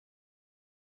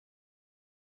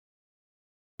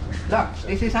Look,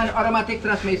 this is an automatic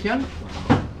transmission.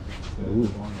 Ooh.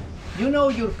 You know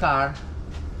your car,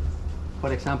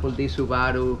 for example, this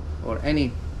Subaru or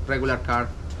any regular car,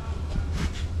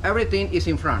 everything is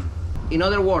in front. In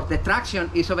other words, the traction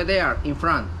is over there in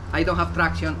front. I don't have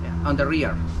traction on the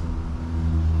rear.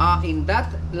 In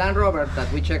that Land Rover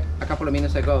that we checked a couple of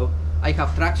minutes ago, I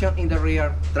have traction in the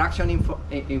rear, traction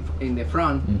in the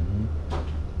front.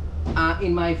 Mm-hmm.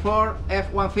 In my Ford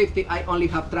F-150, I only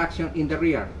have traction in the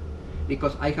rear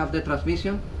because I have the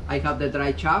transmission, I have the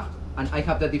drive shaft, and I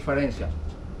have the differential.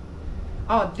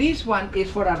 Oh, this one is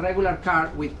for a regular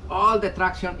car with all the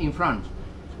traction in front.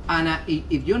 And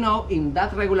if you know, in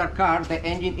that regular car, the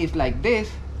engine is like this,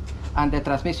 and the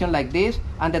transmission like this,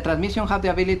 and the transmission have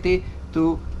the ability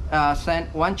to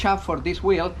send one shaft for this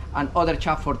wheel and other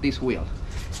shaft for this wheel.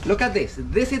 Look at this.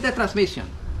 This is the transmission.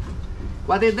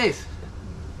 What is this?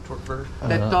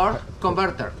 The torque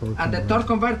converter. And the torque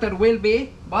converter will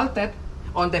be bolted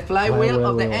on the flywheel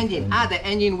of the engine. The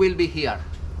engine will be here.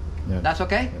 Yeah. That's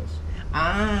okay?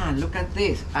 Yes. Look at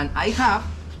this. And I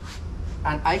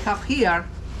have here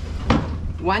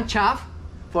one shaft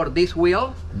for this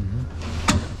wheel,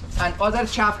 and other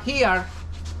shaft here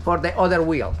for the other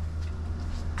wheel.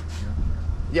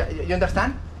 Yeah. You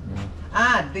understand?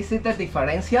 Yeah. This is the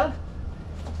differential.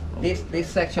 This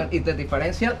section is the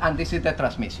differential, and this is the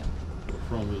transmission.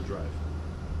 Front wheel drive.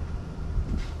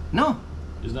 No.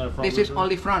 Is that a front this wheel is drive?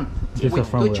 only front. With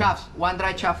two shafts. One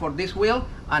drive shaft for this wheel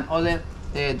and other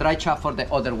drive shaft for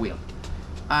the other wheel.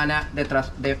 And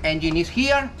the engine is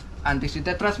here, and this is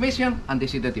the transmission, and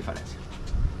this is the differential.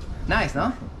 Nice,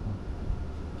 no?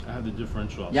 I have the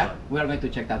differential outside. Yeah, we are going to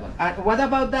check that one. And what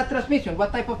about that transmission?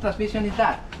 What type of transmission is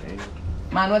that?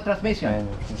 Manual transmission.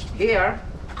 Here,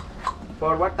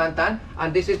 forward, tan,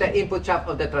 and this is the input shaft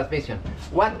of the transmission.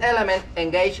 What element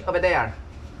engaged over there?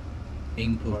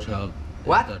 Input shaft.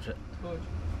 What?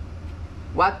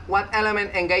 What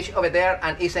element engaged over there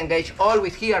and is engaged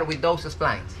always here with those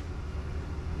splines?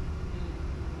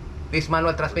 This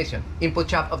manual transmission, input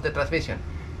shaft of the transmission.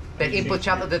 The input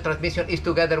shaft of the transmission is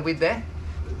together with the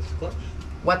clutch.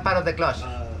 What part of the clutch?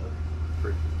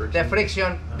 Friction. The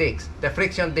friction disc. The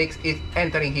friction disc is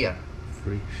entering here.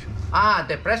 Friction.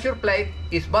 The pressure plate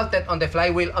is bolted on the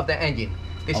flywheel of the engine.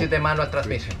 This is the manual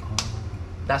transmission.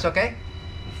 That's okay?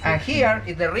 And here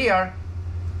is the rear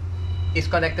is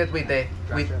connected with the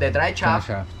drive shaft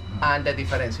and the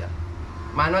differential.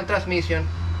 Manual transmission,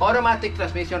 automatic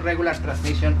transmission, regular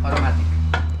transmission, automatic.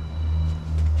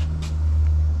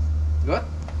 Good?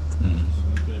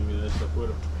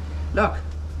 Look,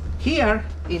 here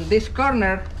in this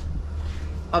corner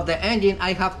of the engine,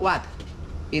 I have what?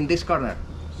 In this corner?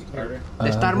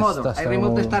 The start motor. I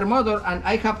remove the start motor, and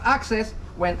I have access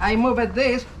when I move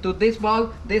this to this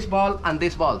ball, and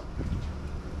this ball.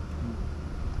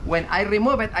 When I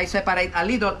remove it, I separate a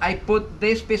little. I put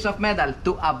this piece of metal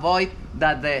to avoid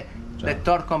that the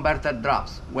torque converter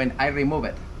drops when I remove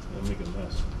it. It'll make a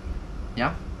mess.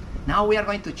 Yeah. Now we are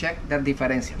going to check the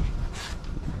differential.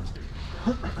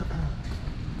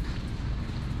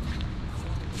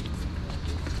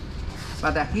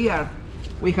 But here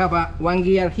we have one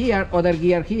gear here, other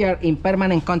gear here in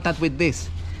permanent contact with this.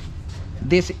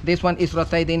 This one is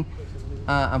rotating.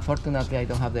 Unfortunately, I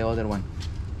don't have the other one.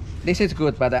 This is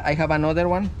good, but I have another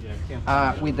one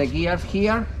with the gears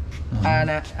here,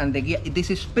 and the gear.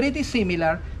 This is pretty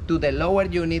similar to the lower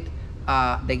unit,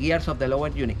 the gears of the lower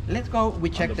unit. Let's go. We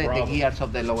check the gears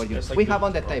of the lower unit. Like we have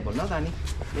on the table, no, Danny?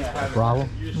 Yeah. Bravo.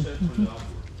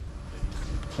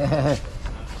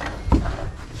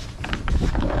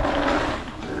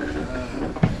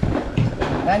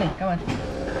 Danny, come on.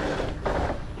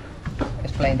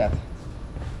 Explain that.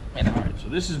 Alright, so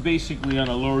this is basically on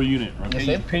a lower unit, okay?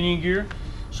 Your pinion gear.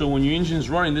 So when your engine's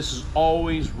running, this is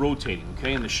always rotating,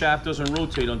 okay? And the shaft doesn't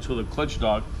rotate until the clutch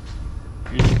dog,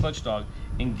 here's the clutch dog,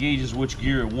 engages which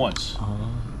gear it wants.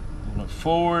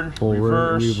 Forward,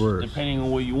 reverse, depending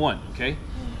on what you want, okay?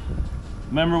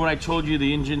 Remember when I told you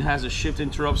the engine has a shift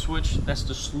interrupt switch? That's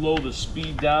to slow the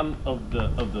speed down of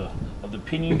the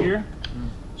pinion gear.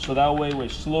 So that way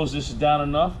it slows this down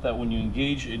enough that when you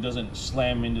engage, it doesn't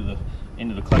slam into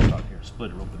the clutch dog here.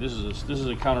 Split it real quick. This is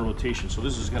a counter rotation, so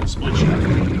this has got a split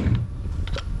shaft.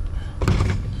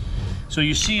 So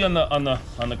you see on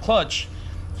the clutch,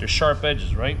 there's sharp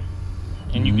edges, right?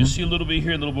 And you can see a little bit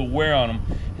here, a little bit wear on them,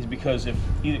 is because if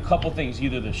a couple things,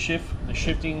 either the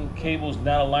shifting cable is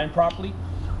not aligned properly,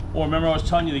 or remember I was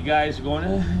telling you the guys are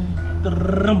going,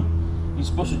 you're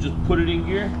supposed to just put it in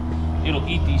gear, it'll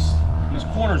eat these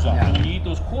corners off. And when you eat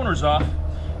those corners off,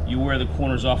 you wear the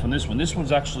corners off on this one. This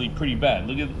one's actually pretty bad.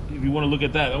 Look at, if you want to look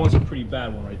at that, that one's a pretty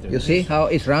bad one right there. You see how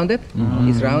it's rounded?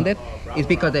 It's rounded. It's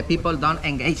because the people don't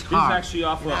engage hard. This is actually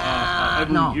off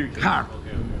a no, gear case. hard.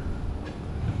 Okay.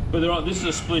 But they're all, this is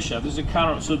a split shaft. This is a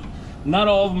counter. So not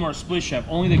all of them are split shaft.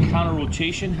 Only the counter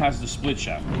rotation has the split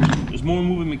shaft. There's more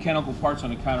moving mechanical parts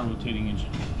on a counter rotating engine.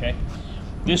 Okay.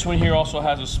 This one here also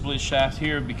has a split shaft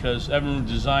here because everyone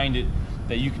designed it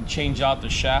that you can change out the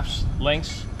shafts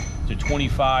lengths to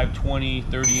 25, 20,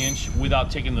 30 inch without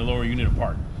taking the lower unit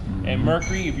apart. And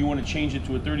Mercury, if you want to change it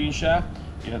to a 30 inch shaft,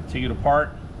 you have to take it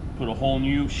apart, put a whole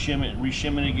new, shim it,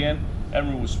 reshim it again.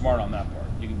 Everyone was smart on that part.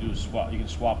 You can do a swap. You can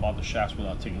swap out the shafts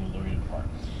without taking the lower unit apart.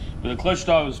 But the clutch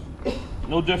dog is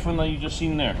no different than you just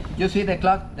seen there. You see the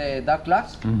clock, the dog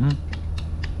clocks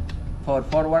for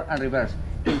forward and reverse.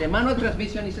 In the manual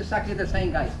transmission, it's exactly the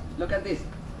same, guys. Look at this.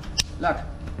 Look,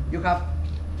 you have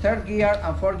third gear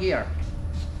and fourth gear.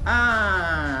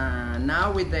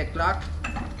 Now with the clock,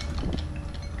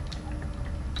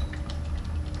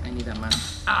 I need a man.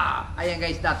 I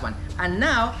engage that one. And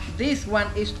now this one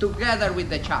is together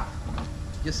with the shaft.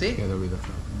 You see? Together with the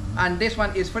shaft. And this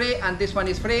one is free, and this one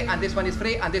is free, and this one is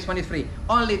free, and this one is free.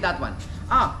 Only that one.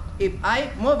 If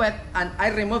I move it and I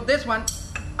remove this one,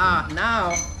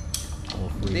 now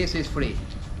this is free.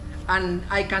 And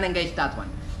I can engage that one.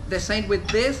 The same with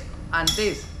this and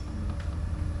this.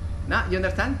 Now, you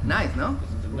understand? Nice, no?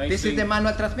 This is the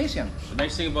manual transmission. The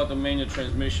nice thing about the manual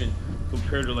transmission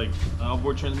compared to like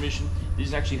outboard transmission,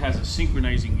 this actually has a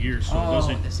synchronizing gear, so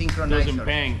it doesn't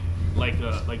bang like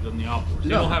on the outboards. They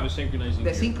don't have a synchronizing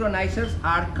gear. The synchronizers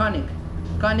are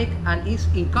conic and is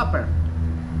in copper.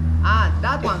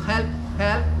 That one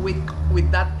help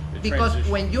with that, because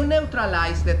when you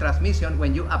neutralize the transmission,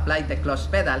 when you apply the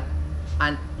clutch pedal,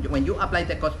 and when you apply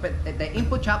the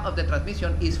input shaft of the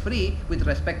transmission is free with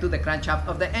respect to the crankshaft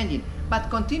of the engine, but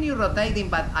continue rotating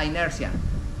by inertia,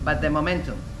 but the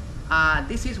momentum.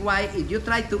 This is why if you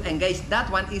try to engage that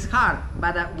one, it's hard,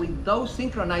 but with those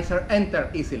synchronizers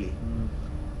enter easily.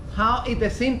 How is the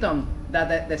symptom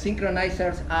that the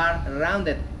synchronizers are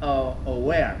rounded or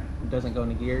wear? It doesn't go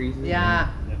into gear easily.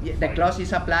 Yeah, the clutch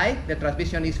is applied, the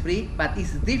transmission is free, but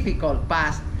it's difficult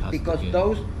pass because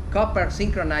those copper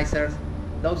synchronizers,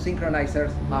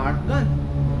 are gone.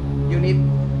 You need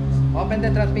open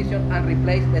the transmission and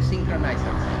replace the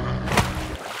synchronizers.